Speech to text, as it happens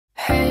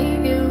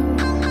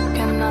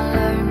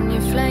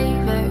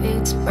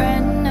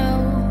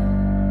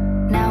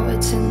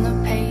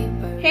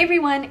Hey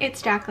everyone,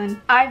 it's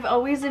Jacqueline. I've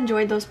always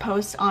enjoyed those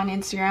posts on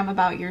Instagram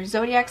about your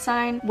zodiac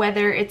sign,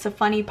 whether it's a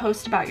funny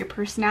post about your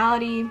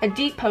personality, a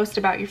deep post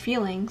about your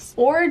feelings,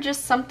 or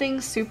just something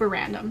super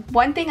random.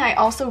 One thing I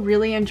also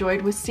really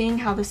enjoyed was seeing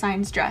how the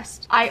signs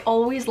dressed. I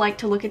always like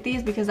to look at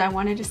these because I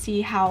wanted to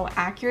see how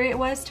accurate it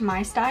was to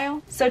my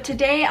style. So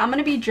today I'm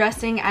gonna be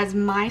dressing as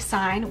my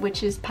sign,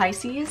 which is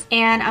Pisces,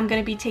 and I'm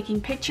gonna be taking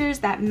pictures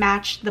that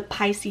match the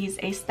Pisces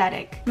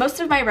aesthetic.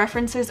 Most of my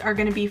references are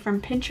gonna be from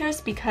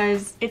Pinterest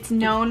because it's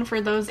known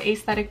for those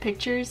aesthetic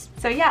pictures.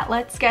 So yeah,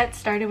 let's get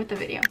started with the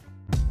video.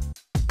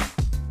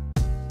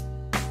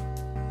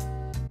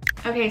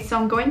 Okay, so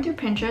I'm going through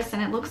Pinterest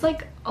and it looks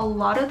like a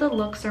lot of the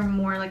looks are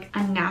more like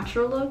a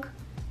natural look,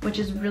 which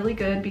is really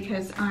good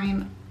because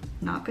I'm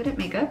not good at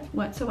makeup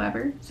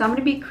whatsoever. So I'm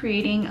gonna be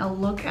creating a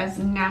look as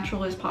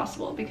natural as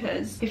possible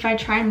because if I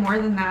try more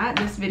than that,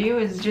 this video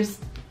is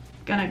just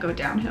gonna go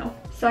downhill.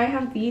 So I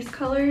have these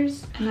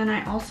colors and then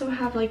I also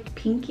have like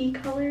pinky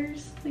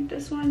colors like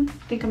this one.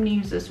 I think I'm gonna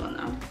use this one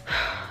though.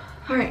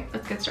 All right,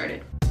 let's get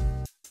started.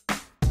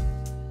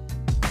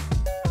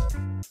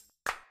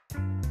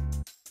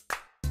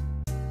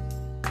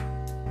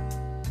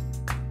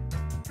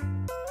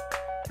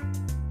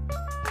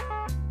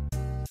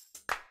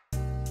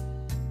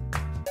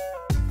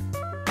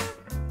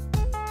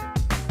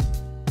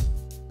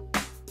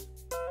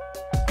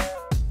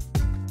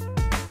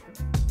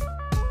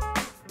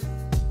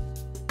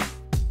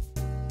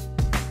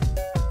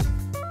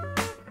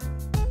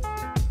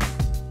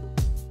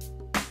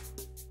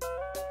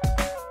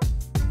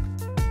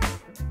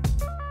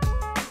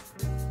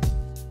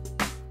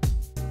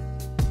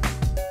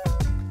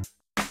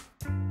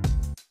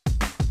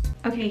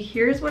 Okay,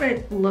 here's what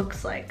it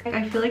looks like.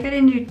 I feel like I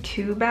didn't do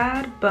too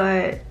bad,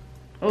 but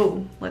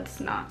oh, let's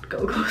not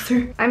go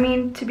closer. I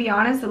mean, to be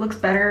honest, it looks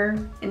better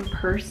in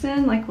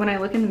person. Like when I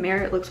look in the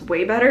mirror, it looks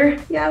way better.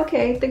 Yeah,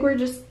 okay, I think we're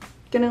just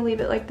gonna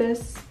leave it like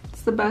this.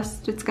 It's the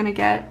best it's gonna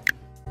get.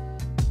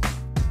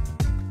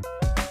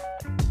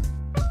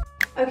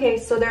 Okay,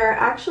 so there are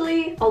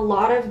actually a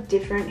lot of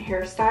different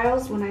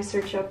hairstyles when I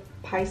search up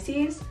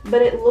Pisces,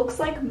 but it looks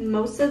like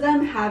most of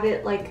them have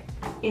it like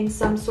in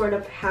some sort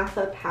of half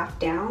up, half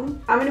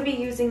down. I'm gonna be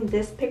using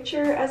this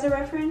picture as a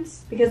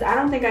reference because I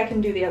don't think I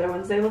can do the other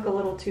ones. They look a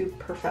little too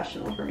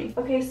professional for me.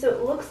 Okay, so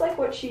it looks like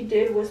what she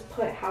did was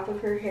put half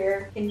of her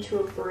hair into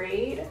a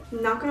braid.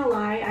 I'm not gonna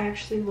lie, I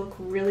actually look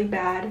really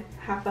bad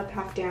half up,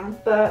 half down,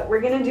 but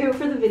we're gonna do it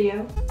for the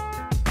video.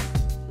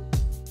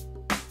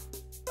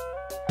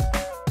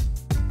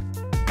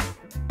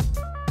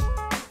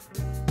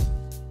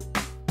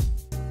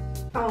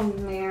 Oh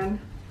man,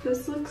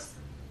 this looks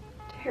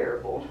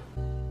terrible.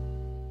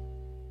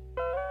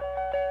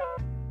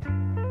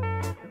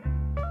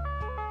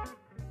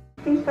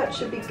 I think that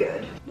should be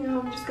good.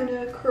 Now I'm just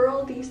gonna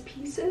curl these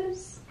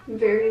pieces in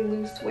very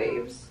loose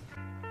waves.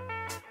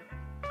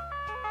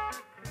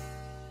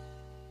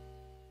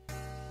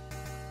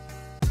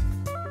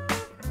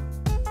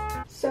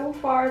 So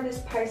far,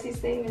 this Pisces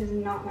thing is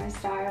not my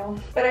style,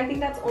 but I think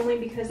that's only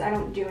because I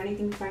don't do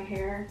anything to my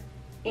hair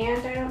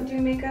and I don't do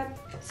makeup.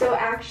 So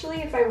actually,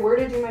 if I were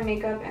to do my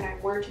makeup and I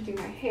were to do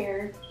my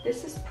hair,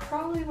 this is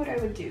probably what I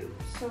would do.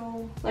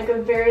 So like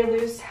a very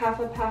loose half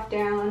up, half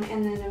down,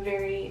 and then a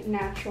very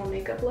natural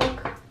makeup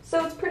look.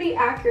 So it's pretty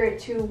accurate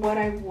to what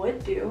I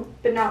would do,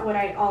 but not what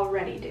I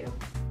already do.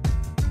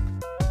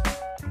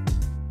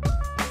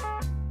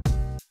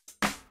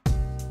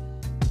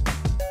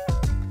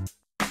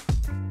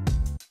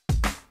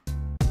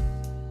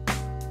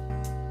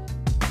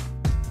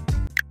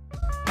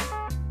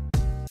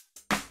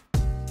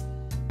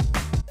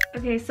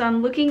 Okay, so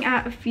I'm looking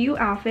at a few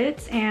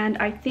outfits and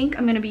I think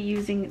I'm gonna be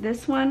using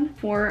this one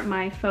for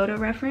my photo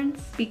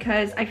reference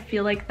because I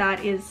feel like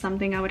that is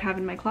something I would have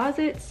in my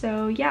closet.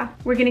 So yeah,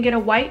 we're gonna get a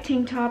white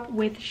tank top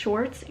with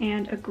shorts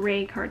and a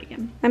gray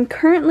cardigan. I'm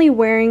currently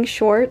wearing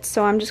shorts,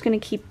 so I'm just gonna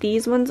keep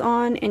these ones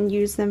on and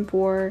use them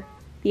for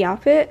the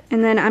outfit.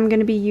 And then I'm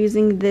gonna be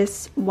using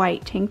this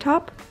white tank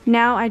top.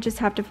 Now I just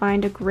have to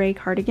find a gray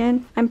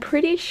cardigan. I'm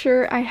pretty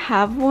sure I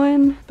have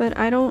one, but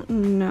I don't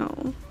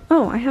know.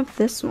 Oh, I have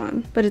this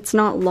one, but it's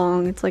not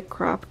long, it's like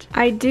cropped.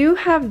 I do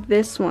have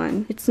this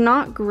one. It's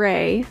not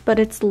gray, but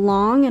it's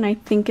long and I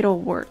think it'll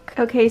work.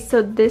 Okay,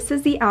 so this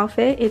is the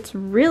outfit. It's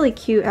really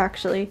cute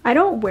actually. I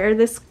don't wear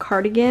this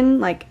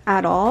cardigan like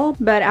at all,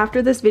 but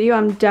after this video,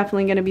 I'm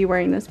definitely gonna be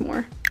wearing this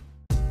more.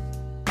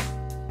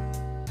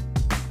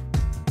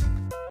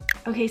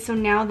 Okay, so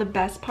now the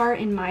best part,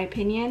 in my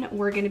opinion,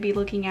 we're going to be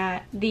looking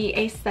at the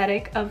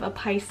aesthetic of a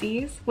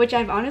Pisces, which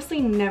I've honestly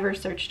never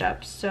searched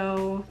up.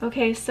 So,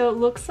 okay, so it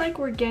looks like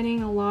we're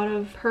getting a lot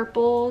of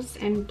purples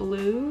and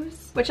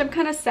blues, which I'm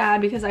kind of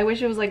sad because I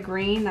wish it was like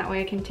green. That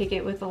way I can take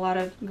it with a lot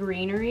of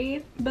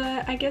greenery,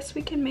 but I guess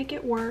we can make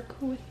it work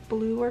with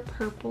blue or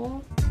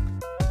purple.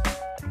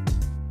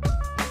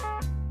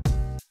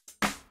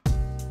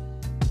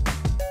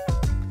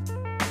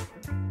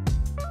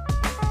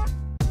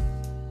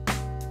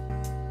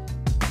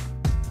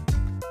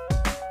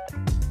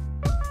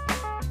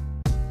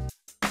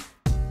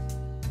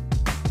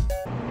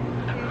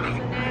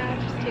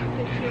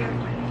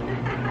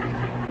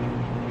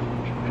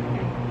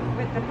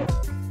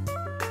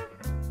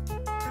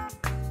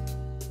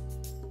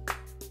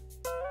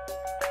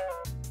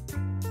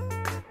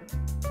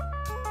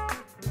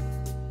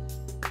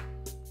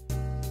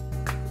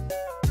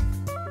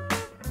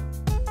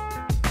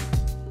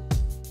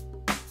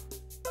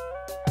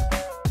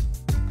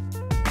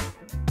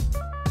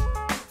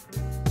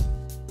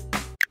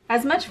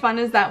 As much fun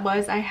as that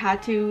was, I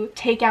had to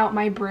take out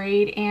my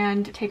braid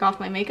and take off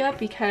my makeup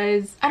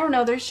because, I don't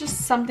know, there's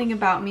just something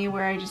about me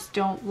where I just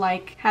don't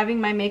like having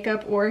my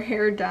makeup or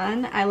hair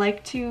done. I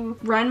like to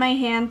run my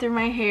hand through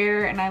my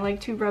hair and I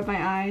like to rub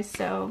my eyes,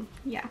 so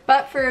yeah.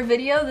 But for a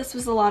video, this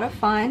was a lot of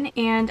fun,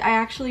 and I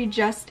actually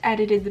just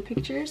edited the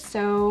pictures,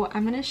 so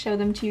I'm gonna show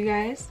them to you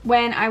guys.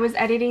 When I was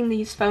editing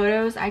these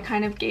photos, I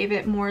kind of gave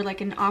it more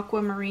like an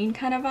aquamarine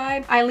kind of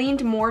vibe. I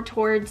leaned more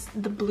towards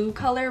the blue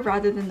color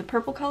rather than the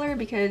purple color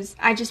because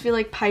I just feel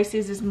like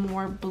Pisces is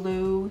more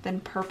blue than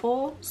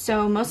purple.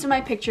 So most of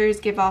my pictures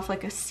give off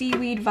like a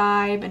seaweed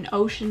vibe, an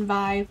ocean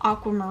vibe,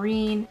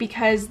 aquamarine,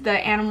 because the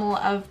animal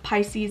of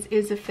Pisces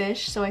is a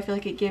fish, so I feel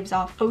like it gives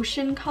off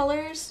ocean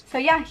colors. So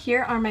yeah,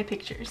 here are my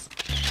pictures.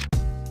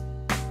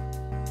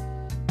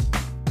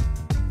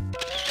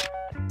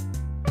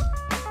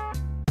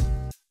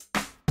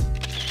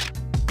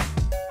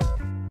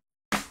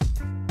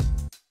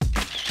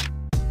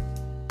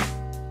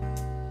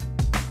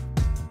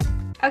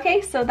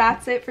 Okay, so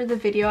that's it for the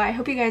video. I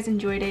hope you guys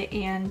enjoyed it,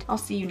 and I'll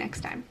see you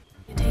next time.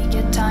 Take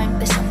your time,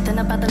 there's something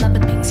about the love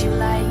of things you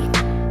like.